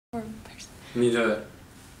You do it.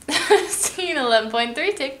 Scene 11.3,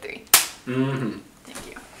 take 3. Mm-hmm. Thank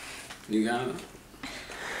you. You got it.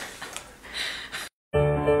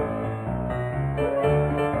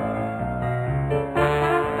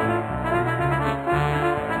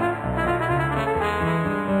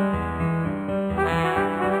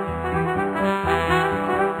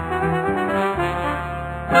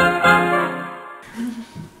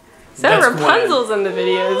 So Rapunzel's in the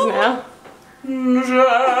videos now.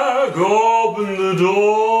 Jack, open the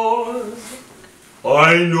door.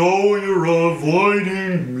 I know you're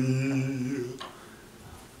avoiding me.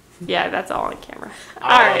 Yeah, that's all on camera.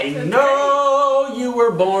 I know you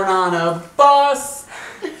were born on a bus.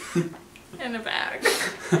 In a bag.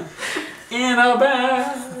 In a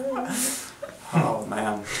bag. Oh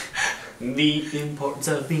man. The Importance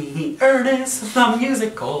of Being Earnest, the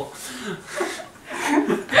musical.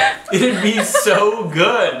 It'd be so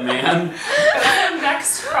good, man.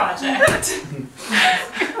 Next project.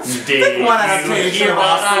 Did one adaptation of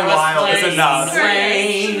Oscar Wilde is enough.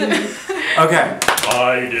 Okay.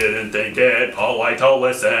 I didn't think it polite to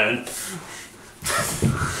listen.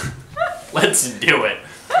 Let's do it.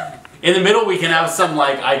 In the middle, we can have some,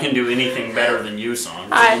 like, I can do anything better than you song.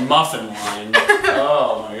 Muffin line.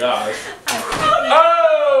 Oh my gosh.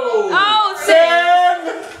 Oh! Oh, Sam!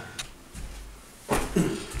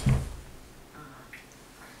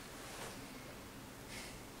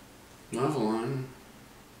 Muffin line.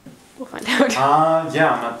 We'll find out.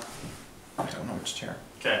 Yeah, I'm not. I don't know which chair.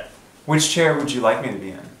 Okay. Which chair would you like me to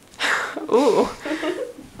be in? Ooh.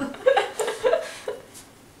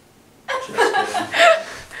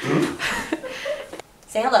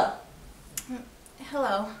 Say hello.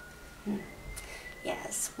 Hello.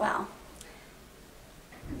 Yes, well.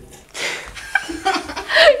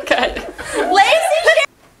 Good. Lazy!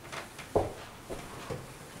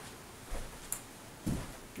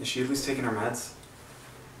 Is she at least taking her meds?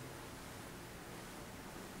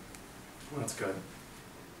 Well, that's good.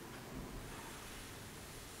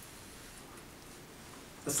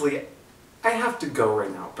 Leslie, I have to go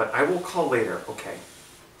right now, but I will call later, okay?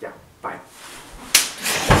 Yeah, bye.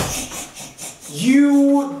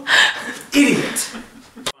 You idiot!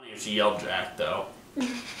 Funny if she yelled Jack, though.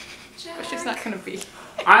 But she's not gonna be.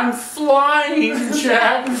 I'm flying,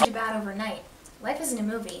 Jack! Too bad overnight. Life isn't a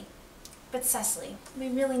movie. But Cecily, we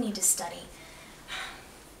really need to study.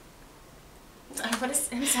 What is?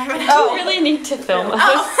 I'm sorry. What Oh, really need to film us.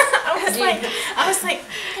 I was like,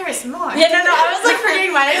 there is more. Yeah, no, I was like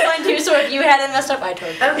forgetting my next line too, so if you hadn't messed up, I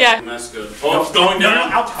told you. Yeah. That's good. Oh, it's going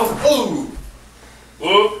down. Oh!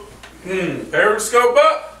 Whoop! Periscope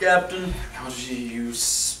up, Captain. How did you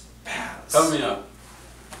spaz? Help me up.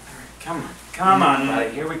 Come on. Come on, buddy.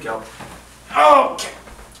 Here we go. Okay.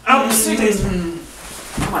 Oh, see this.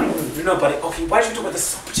 Come on. No, buddy. Okay, why did you do it with the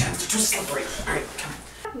soap jams? They're too slippery. Alright, come on.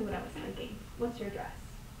 Exactly what I was thinking. What's your address?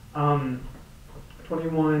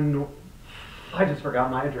 21. I just forgot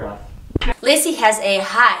my address. Lacey has a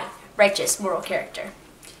high righteous moral character.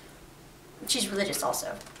 She's religious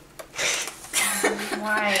also.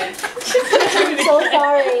 Why? I'm so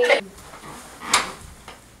sorry.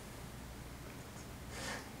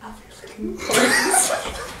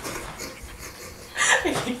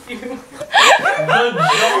 The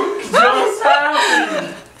joke just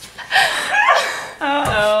happened.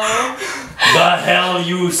 Uh-oh. The hell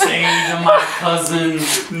you say to my cousin?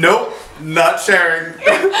 Nope, not sharing.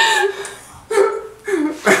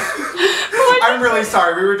 I'm really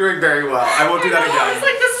sorry. We were doing very well. I won't do that I was again.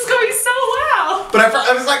 like, this is going so well. But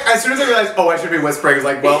I was like, as soon as I realized, oh, I should be whispering, I was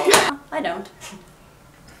like, well. I don't.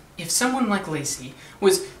 If someone like Lacey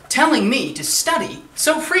was telling me to study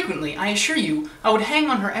so frequently, I assure you, I would hang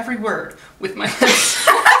on her every word with my lips.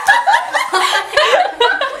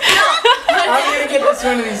 I'm gonna get this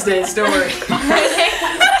one of these days, don't worry.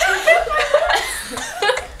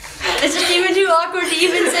 It's just even too awkward to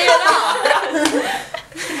even say it out.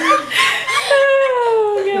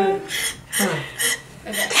 Oh, God.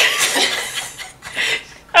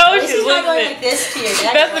 Oh, she's She's not going losing like it. this to your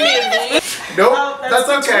neck. Bethany is Nope, Well, that's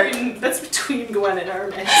okay. That's between Gwen and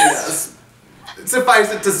Ernest. Yes.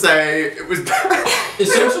 Suffice it to say, it was bad.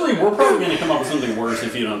 Essentially, we're probably going to come up with something worse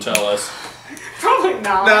if you don't tell us. Probably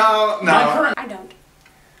not. No. I don't.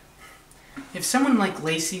 If someone like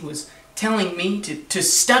Lacey was telling me to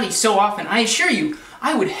study so often, I assure you,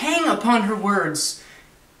 I would hang upon her words,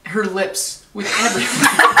 her lips, with everything.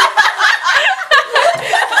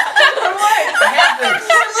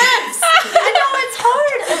 I know, it's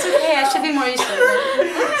hard. It's okay, I should be more used to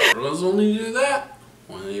it. Girls only do that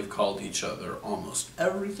when they've called each other almost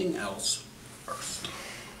everything else first.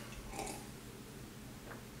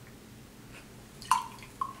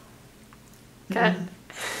 Okay.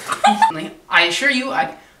 I assure you,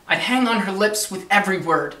 I'd hang on her lips with every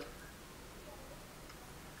word.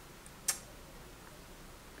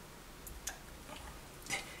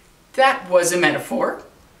 That was a metaphor.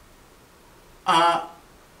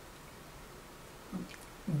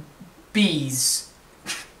 Bees.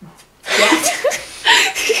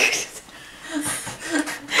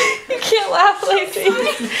 You can't laugh, Lacey.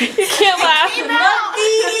 You can't laugh.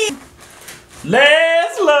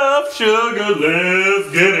 Let's love, sugar,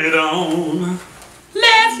 let's get it on.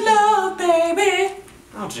 Let's love, baby.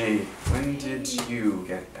 Oh, gee. When did you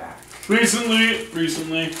get back? Recently.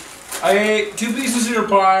 I ate 2 pieces of your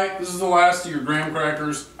pie. This is the last of your graham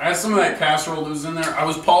crackers. I had some of that casserole that was in there. I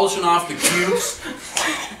was polishing off the cubes.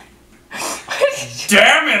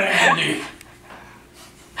 Damn it, Andy!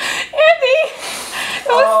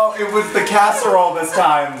 Oh, it was the casserole this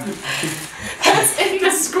time. That's in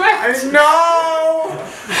the script. No!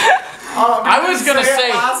 I was gonna say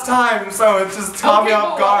it last time, so it just caught me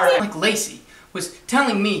off guard. Like Lacey was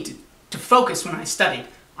telling me to focus when I studied.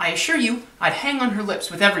 I assure you, I'd hang on her lips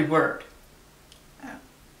with every word.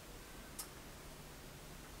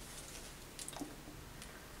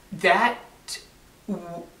 That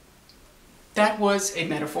was a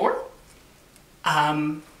metaphor.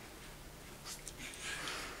 That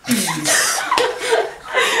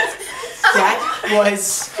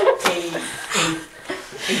was a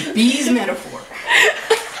bee's metaphor.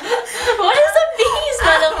 What is a bee's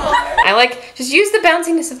metaphor? I like, just use the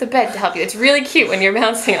bounciness of the bed to help you. It's really cute when you're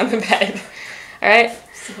bouncing on the bed. Alright?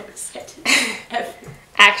 So excited.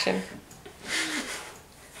 Action.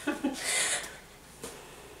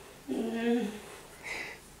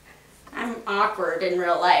 I'm awkward in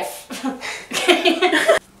real life.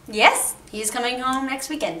 Yes, he's coming home next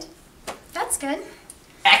weekend. That's good.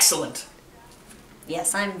 Excellent.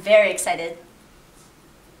 Yes, I'm very excited.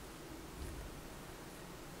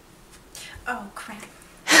 Oh, crap.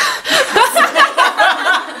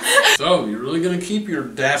 So, you're really gonna keep your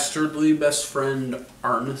dastardly best friend,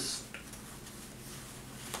 Earnest?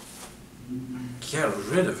 Get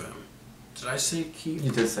rid of him. Did I say keep?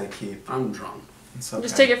 You did say keep. I'm drunk. It's okay.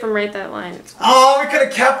 Just take it from right that line. It's Oh, we could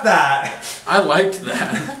have kept that. I liked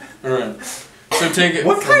that. Alright. So take it.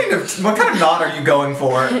 What kind of knot are you going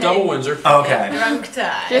for? Double Windsor. Okay. Drunk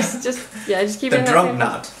tie. just keep it The in that drunk same-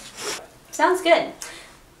 knot. Sounds good.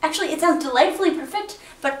 Actually, it sounds delightfully perfect,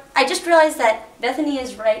 but I just realized that Bethany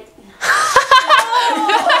is right.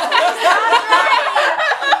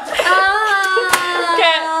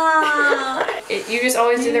 You just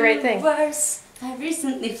always do the right thing. Worse, I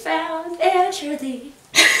recently found Aunt Shirley.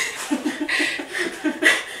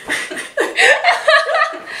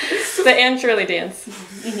 The Anne Shirley dance.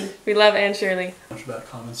 We love Anne Shirley. Much about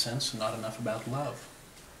common sense and not enough about love.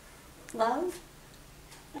 Love?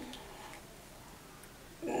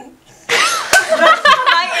 My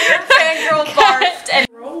inner fangirl barfed and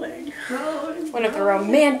Rolling. one of the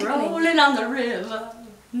romantic things. Rolling on the river.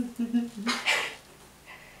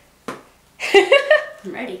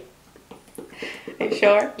 I'm ready. Are you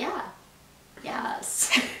sure? Yeah.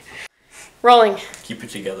 Yes. Rolling. Keep it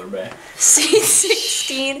together, babe. Scene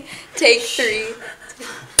 16, take 3.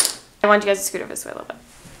 I want you guys to scoot over this way a little bit.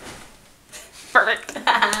 Perfect.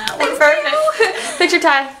 We're perfect. Picture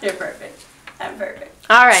tie. You're perfect. I'm perfect.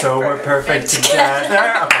 All right. So we're perfect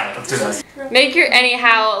together. Okay, let's do this. Make your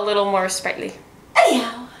anyhow a little more sprightly.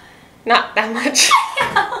 Anyhow. Not that much.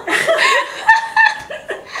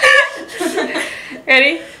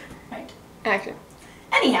 Ready? Right. Action.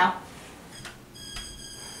 Anyhow.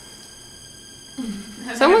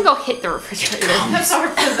 Someone go hit the refrigerator. That's our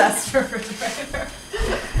possessed refrigerator.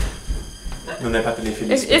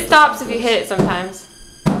 It stops if you hit it sometimes.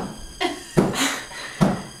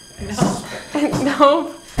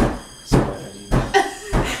 No.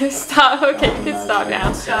 Stop. Okay, you can stop now.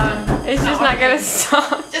 It's just not gonna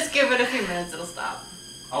stop. Just give it a few minutes, it'll stop.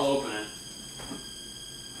 I'll open it.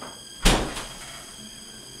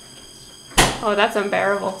 Oh, that's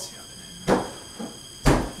unbearable.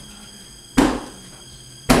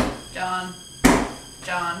 John.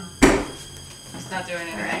 He's not doing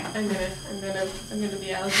it right. I'm gonna be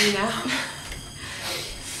LG now.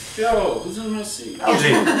 Joe, who's in my seat? Oh,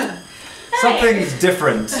 gee. Something's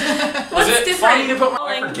different. Was it funny to put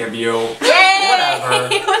I forgive you. Yay! Whatever.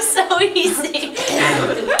 It was so easy.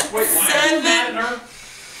 Wait, why are you mad at her?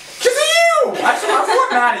 Because of you! Actually, I'm more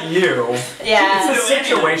mad at you. Yeah. It's a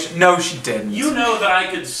situation. No, she didn't. You know that I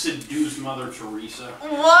could seduce Mother Teresa.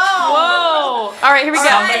 Whoa! Whoa! All right, here we go.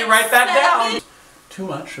 Somebody write that down. Too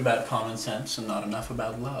much about common sense and not enough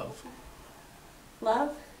about love.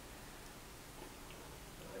 Love?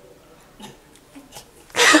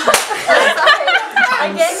 Sorry.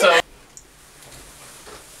 like it? So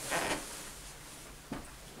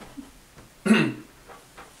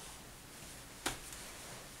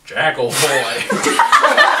Jackal boy.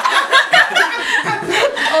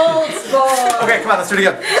 Old school. Okay, come on, let's do it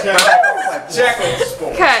again. Jackal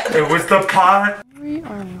sport. Okay. It was the pot. We are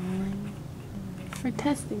rolling. We're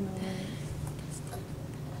testing the light.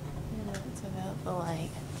 Yeah, it's about the light.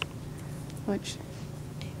 Which.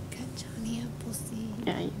 Good Johnny Appleseed.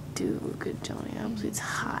 Yeah, you do look good, Johnny Appleseed. It's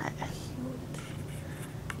hot.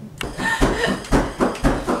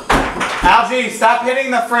 Algie, stop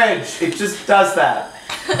hitting the fridge. It just does that.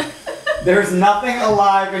 There's nothing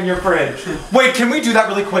alive in your fridge. Wait, can we do that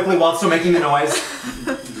really quickly while it's still making the noise?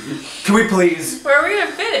 Can we please? Where are we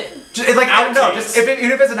gonna fit it? Just, like, I don't know, just even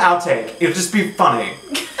if it's an outtake, it'll just be funny.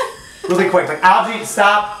 Really quick. Like, Algie,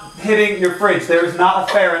 stop hitting your fridge. There is not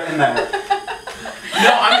a ferret in there. No,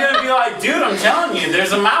 I'm gonna be like, dude, I'm telling you,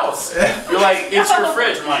 there's a mouse. You're like, it's your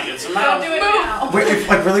fridge. I'm like, it's a mouse. Don't do it now. Wait, if,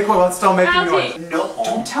 like really quick while it's still making Algie. noise. No,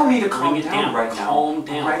 don't tell me to calm Bring it down down. right now. Calm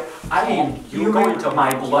down. Right? I am You're going to my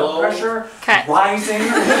blow. blood pressure Okay. rising.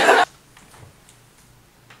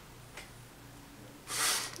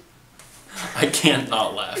 I can't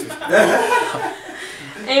not laugh.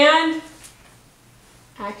 And.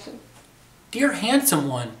 Action. Dear handsome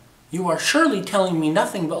one, you are surely telling me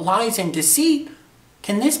nothing but lies and deceit.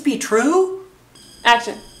 Can this be true?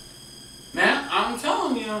 Action. Man, I'm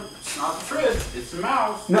telling you, it's not the fridge, it's the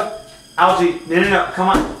mouse. No, Algie, no, come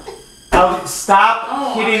on. Algie,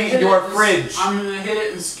 stop hitting your fridge. I'm gonna hit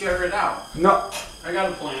it and scare it out. No, I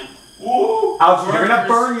got a plan. Woo! Algie, you're gonna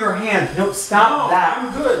burn your hand. No, stop that.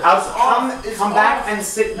 I'm good. Algie, come back and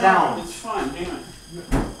sit down. It's fine, hang on.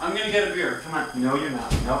 I'm gonna get a beer. Come on. No, you're not.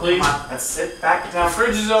 No, Please. come on. Let's sit back The down.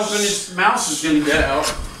 fridge is open, its mouse is gonna get out.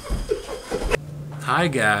 Hi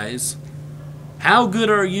guys. How good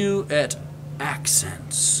are you at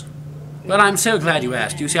accents? Well, I'm so glad you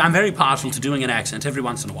asked. You see, I'm very partial to doing an accent every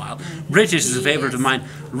once in a while. British is a favorite of mine.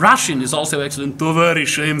 Russian is also excellent.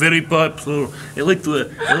 Товарищ, I'm very popular. I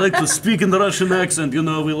like to speak in the Russian accent. You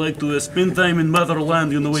know, we like to spend time in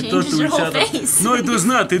motherland. You know, we talk Changes to your each whole other. face. No, it does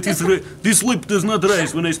not. It is this lip does not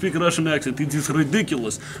rise when I speak a Russian accent. It is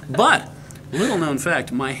ridiculous. But little known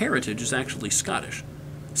fact, my heritage is actually Scottish.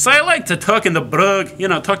 So I like to talk in the brug, you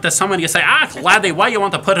know, talk to someone, you say, ah, laddie, why you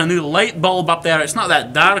want to put a new light bulb up there? It's not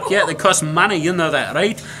that dark yet, they cost money, you know that,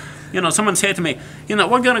 right? You know, someone said to me, you know,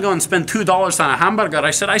 we're going to go and spend $2 on a hamburger.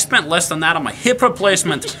 I said, I spent less than that on my hip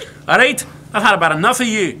replacement. All right? I've had about enough of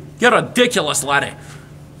you. You're ridiculous, laddie.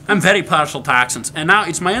 I'm very partial to accents. And now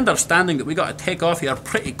it's my understanding that we got to take off here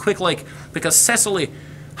pretty quick, like, because Cecily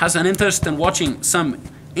has an interest in watching some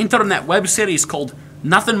internet web series called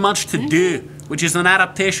Nothing Much to Do, which is an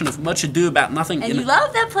adaptation of Much Ado About Nothing. And you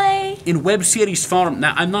love that play. In web series form.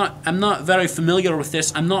 Now I'm not very familiar with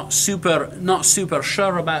this. I'm not super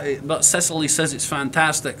sure about it, but Cecily says it's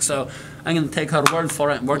fantastic, so I'm gonna take her word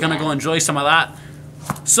for it and we're gonna go enjoy some of that.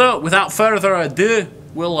 So without further ado,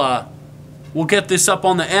 we'll get this up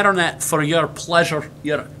on the internet for your pleasure.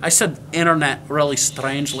 I said internet really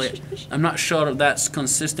strangely. I'm not sure if that's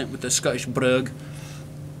consistent with the Scottish brug.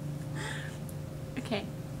 Okay.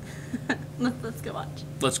 Let's go watch.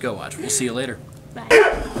 Let's go watch. We'll see you later. Bye.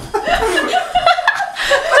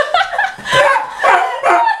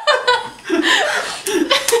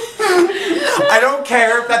 I don't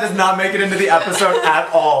care if that does not make it into the episode at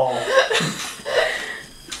all.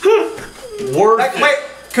 Like, wait,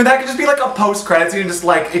 could that just be like a post-credits scene, just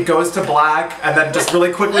like it goes to black and then just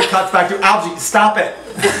really quickly cuts back to Algie? Stop it.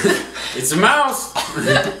 It's a mouse.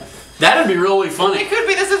 That'd be really funny. It could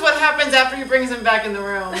be this is what happens after he brings him back in the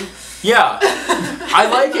room. Yeah, I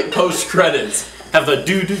like it post credits. Have the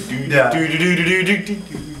do do do Yeah. do do do do do do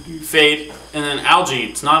do fade, and then Algie.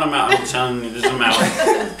 It's not a mouse. I'm telling you, there's a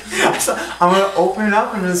mouse. So, I'm gonna open it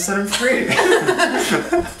up and just set him free.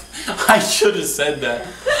 I should have said that.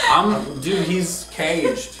 Dude, he's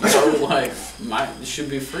caged. So like, it should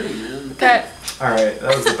be free, man. Okay. All right,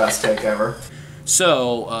 that was the best take ever.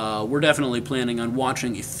 So we're definitely planning on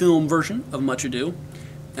watching a film version of Much Ado.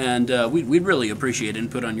 And we'd really appreciate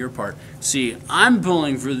input on your part. See, I'm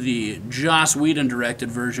pulling for the Joss Whedon directed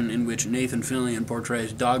version in which Nathan Fillion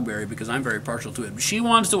portrays Dogberry because I'm very partial to it. But she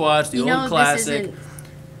wants to watch the old classic. This isn't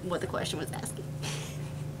what the question was asking.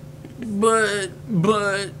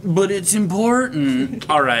 But it's important.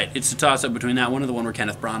 All right, it's a toss-up between that one and the one where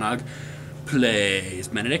Kenneth Branagh plays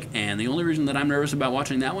Benedict. And the only reason that I'm nervous about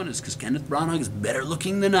watching that one is because Kenneth Branagh is better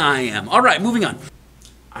looking than I am. All right, moving on.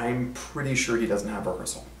 I'm pretty sure he doesn't have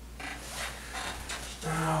rehearsal.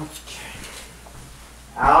 Okay.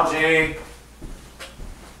 Algie.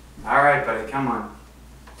 All right, buddy, come on.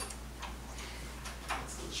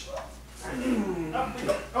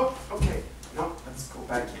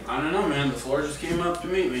 man. The floor just came up to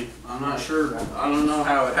meet me. I'm not sure. I don't know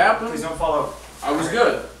how it happened. Please don't follow. I was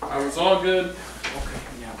good. I was all good. Okay,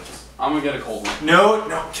 yeah, but just... I'm gonna get a cold one. No,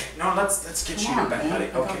 okay, no, let's get you to bed, buddy.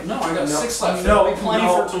 Okay. No, I got 6 left. No, That'll be plenty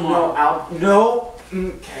for tomorrow. No, Al, no.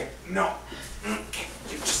 Okay, no. Okay,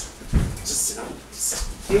 you just sit up.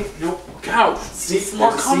 No. Couch. Seat.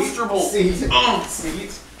 More comfortable. Seat.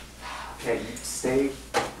 Seat. Okay, you stay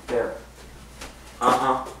there.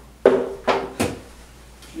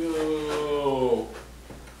 Yo.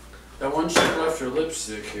 That one chick left her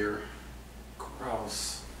lipstick here.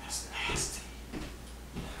 Gross. That's nasty.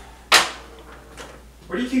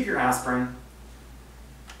 Where do you keep your aspirin?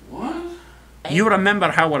 What? You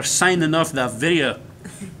remember how we're signing off that video?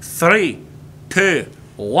 3, 2,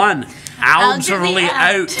 1. Algerly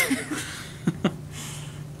out.